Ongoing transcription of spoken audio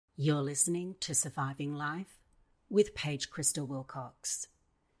You're listening to Surviving Life with Paige Crystal Wilcox,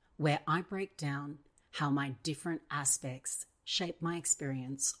 where I break down how my different aspects shape my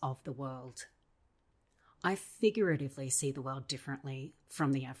experience of the world. I figuratively see the world differently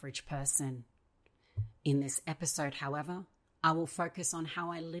from the average person. In this episode, however, I will focus on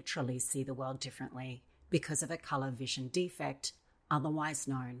how I literally see the world differently because of a colour vision defect, otherwise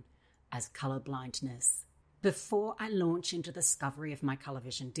known as colour blindness. Before I launch into the discovery of my colour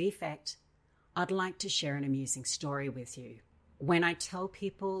vision defect, I'd like to share an amusing story with you. When I tell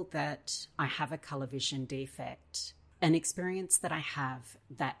people that I have a colour vision defect, an experience that I have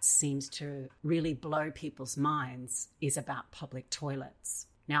that seems to really blow people's minds is about public toilets.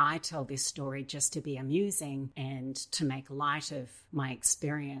 Now, I tell this story just to be amusing and to make light of my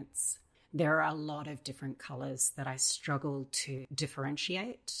experience. There are a lot of different colours that I struggle to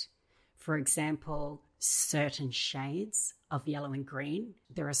differentiate. For example, certain shades of yellow and green.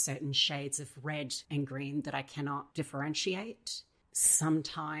 There are certain shades of red and green that I cannot differentiate.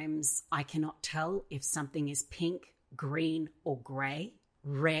 Sometimes I cannot tell if something is pink, green, or grey.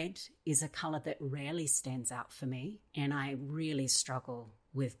 Red is a colour that rarely stands out for me, and I really struggle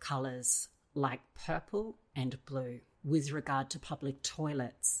with colours like purple and blue. With regard to public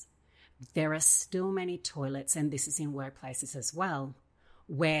toilets, there are still many toilets, and this is in workplaces as well,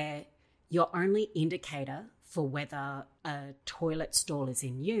 where your only indicator for whether a toilet stall is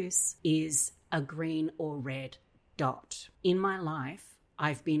in use is a green or red dot. In my life,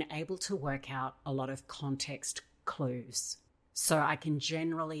 I've been able to work out a lot of context clues. So I can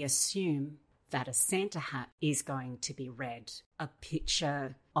generally assume that a Santa hat is going to be red. A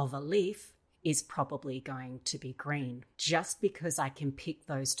picture of a leaf is probably going to be green. Just because I can pick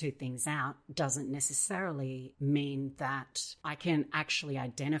those two things out doesn't necessarily mean that I can actually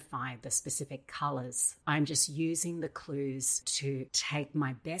identify the specific colors. I'm just using the clues to take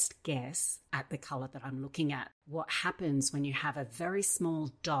my best guess at the color that I'm looking at. What happens when you have a very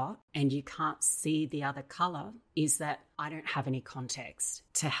small dot and you can't see the other color is that I don't have any context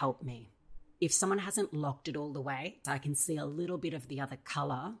to help me. If someone hasn't locked it all the way, I can see a little bit of the other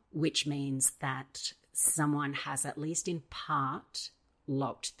color, which means that someone has at least in part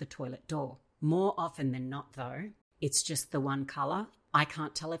locked the toilet door. More often than not, though, it's just the one color. I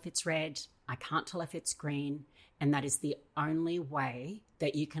can't tell if it's red, I can't tell if it's green, and that is the only way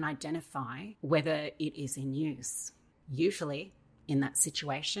that you can identify whether it is in use. Usually, in that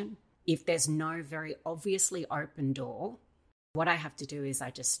situation, if there's no very obviously open door, what I have to do is I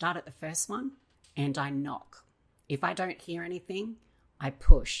just start at the first one and I knock. If I don't hear anything, I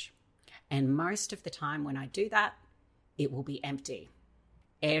push. And most of the time when I do that, it will be empty.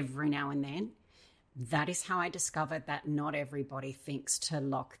 Every now and then, that is how I discovered that not everybody thinks to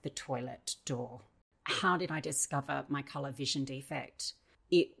lock the toilet door. How did I discover my colour vision defect?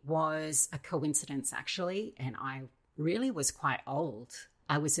 It was a coincidence, actually, and I really was quite old.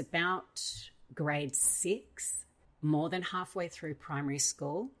 I was about grade 6. More than halfway through primary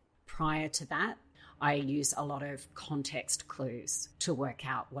school. Prior to that, I used a lot of context clues to work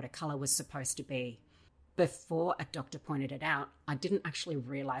out what a colour was supposed to be. Before a doctor pointed it out, I didn't actually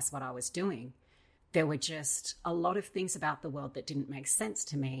realise what I was doing. There were just a lot of things about the world that didn't make sense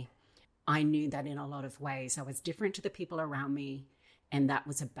to me. I knew that in a lot of ways I was different to the people around me, and that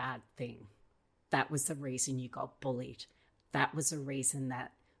was a bad thing. That was the reason you got bullied. That was the reason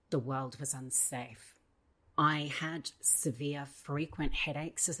that the world was unsafe. I had severe, frequent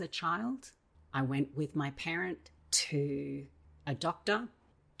headaches as a child. I went with my parent to a doctor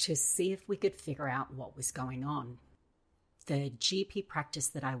to see if we could figure out what was going on. The GP practice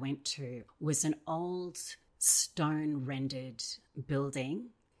that I went to was an old stone-rendered building.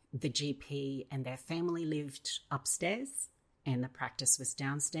 The GP and their family lived upstairs and the practice was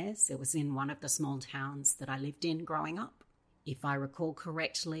downstairs. It was in one of the small towns that I lived in growing up. If I recall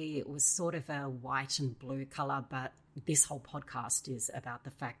correctly, it was sort of a white and blue colour, but this whole podcast is about the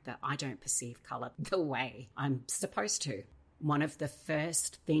fact that I don't perceive colour the way I'm supposed to. One of the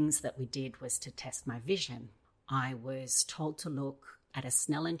first things that we did was to test my vision. I was told to look at a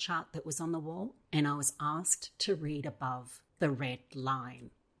Snellen chart that was on the wall, and I was asked to read above the red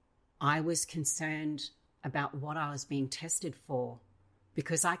line. I was concerned about what I was being tested for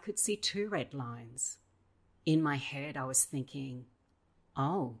because I could see 2 red lines. In my head, I was thinking,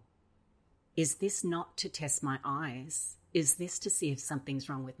 oh, is this not to test my eyes? Is this to see if something's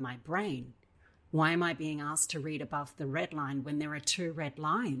wrong with my brain? Why am I being asked to read above the red line when there are 2 red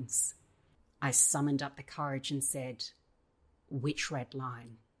lines? I summoned up the courage and said, which red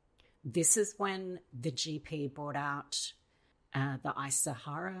line? This is when the GP brought out the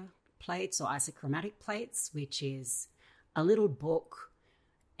Isahara plates or isochromatic plates, which is a little book,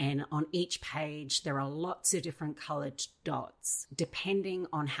 And on each page, there are lots of different colored dots. Depending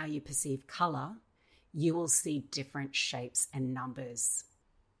on how you perceive color, you will see different shapes and numbers.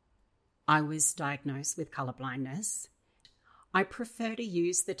 I was diagnosed with color blindness. I prefer to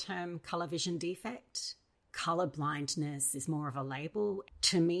use the term color vision defect. Color blindness is more of a label.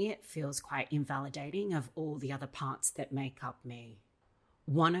 To me, it feels quite invalidating of all the other parts that make up me.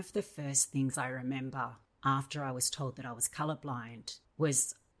 One of the first things I remember after I was told that I was colorblind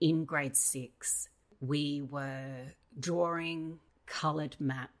was in grade 6. We were drawing colored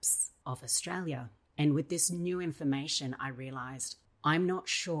maps of Australia. And with this new information, I realized I'm not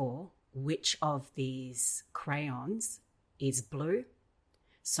sure which of these crayons is blue.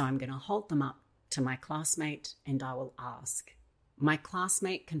 So I'm going to hold them up to my classmate and I will ask. My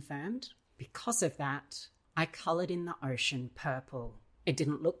classmate confirmed. Because of that, I colored in the ocean purple. It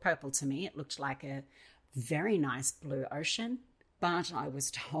didn't look purple to me. It looked like a very nice blue ocean, but I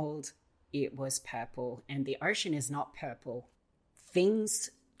was told it was purple, and the ocean is not purple. Things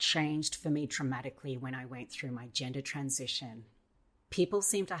changed for me dramatically when I went through my gender transition. People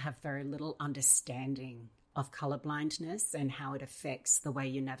seem to have very little understanding of colorblindness and how it affects the way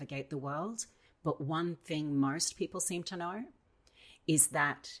you navigate the world. But one thing most people seem to know is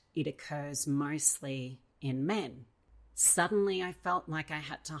that it occurs mostly in men. Suddenly, I felt like I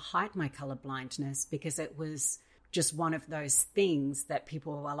had to hide my colorblindness because it was just one of those things that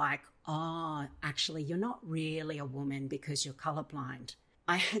people were like, oh, actually, you're not really a woman because you're colorblind.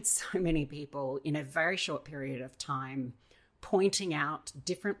 I had so many people in a very short period of time pointing out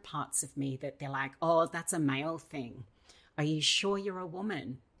different parts of me that they're like, oh, that's a male thing. Are you sure you're a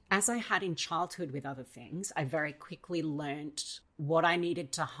woman? As I had in childhood with other things, I very quickly learnt what I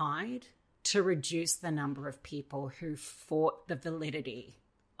needed to hide to reduce the number of people who fought the validity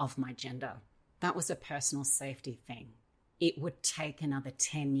of my gender. That was a personal safety thing. It would take another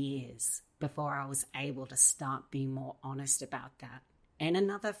 10 years before I was able to start being more honest about that. And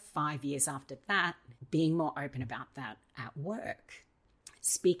another 5 years after that, being more open about that at work.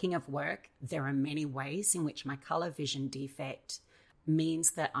 Speaking of work, there are many ways in which my color vision defect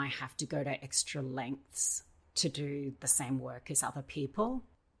means that I have to go to extra lengths to do the same work as other people.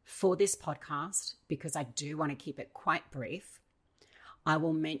 For this podcast, because I do want to keep it quite brief, I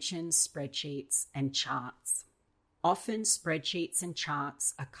will mention spreadsheets and charts. Often spreadsheets and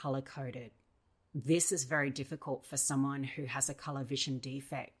charts are color-coded. This is very difficult for someone who has a color vision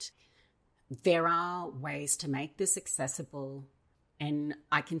defect. There are ways to make this accessible, and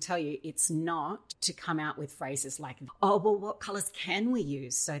I can tell you it's not to come out with phrases like, oh, well, what colors can we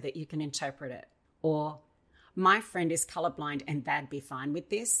use so that you can interpret it? Or, my friend is colorblind and they'd be fine with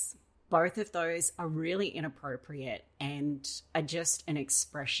this. Both of those are really inappropriate and are just an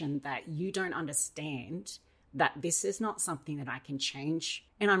expression that you don't understand that this is not something that I can change.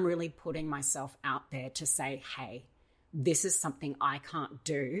 And I'm really putting myself out there to say, hey, this is something I can't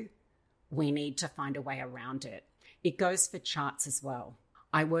do. We need to find a way around it. It goes for charts as well.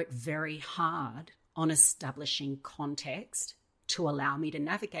 I work very hard on establishing context to allow me to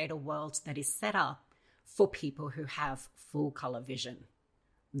navigate a world that is set up for people who have full color vision.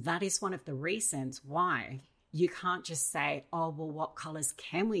 That is one of the reasons why you can't just say, oh, well, what colors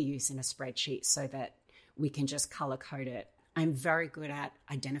can we use in a spreadsheet so that we can just color code it? I'm very good at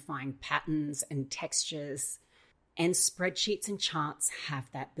identifying patterns and textures, and spreadsheets and charts have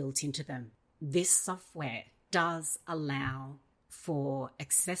that built into them. This software does allow for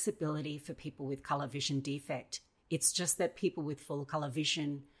accessibility for people with color vision defect. It's just that people with full color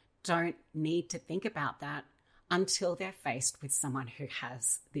vision don't need to think about that until they're faced with someone who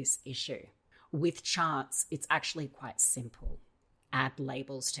has this issue. With charts, it's actually quite simple. Add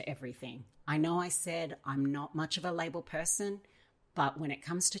labels to everything. I know I said I'm not much of a label person, but when it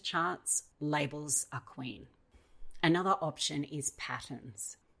comes to charts, labels are queen. Another option is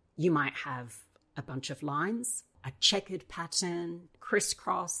patterns. You might have a bunch of lines, a checkered pattern,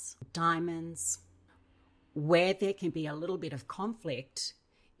 crisscross, diamonds. Where there can be a little bit of conflict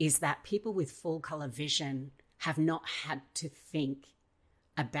is that people with full color vision have not had to think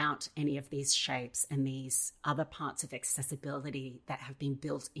about any of these shapes and these other parts of accessibility that have been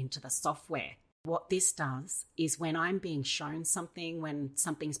built into the software. What this does is when I'm being shown something, when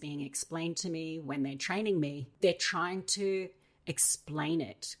something's being explained to me, when they're training me, they're trying to explain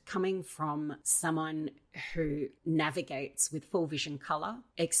it coming from someone who navigates with full vision color,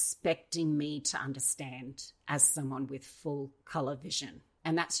 expecting me to understand as someone with full color vision.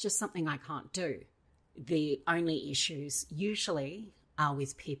 And that's just something I can't do. The only issues usually are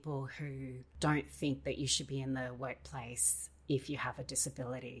with people who don't think that you should be in the workplace if you have a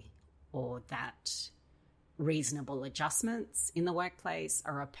disability, or that Reasonable adjustments in the workplace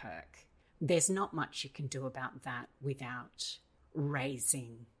are a perk. There's not much you can do about that without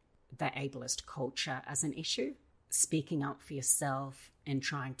raising the ableist culture as an issue, speaking up for yourself and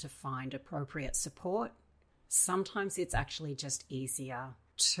trying to find appropriate support. Sometimes it's actually just easier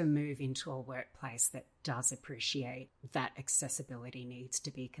to move into a workplace that does appreciate that accessibility needs to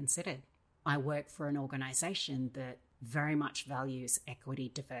be considered. I work for an organisation that very much values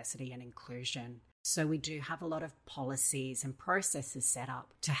equity, diversity and inclusion. So we do have a lot of policies and processes set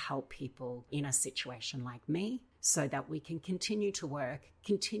up to help people in a situation like me so that we can continue to work,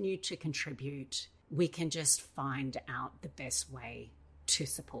 continue to contribute. We can just find out the best way to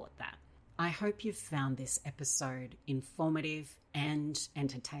support that. I hope you've found this episode informative and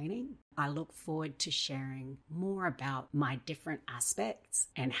entertaining. I look forward to sharing more about my different aspects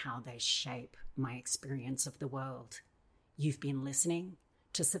and how they shape my experience of the world. You've been listening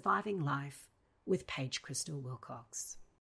to Surviving Life with Paige Crystal Wilcox.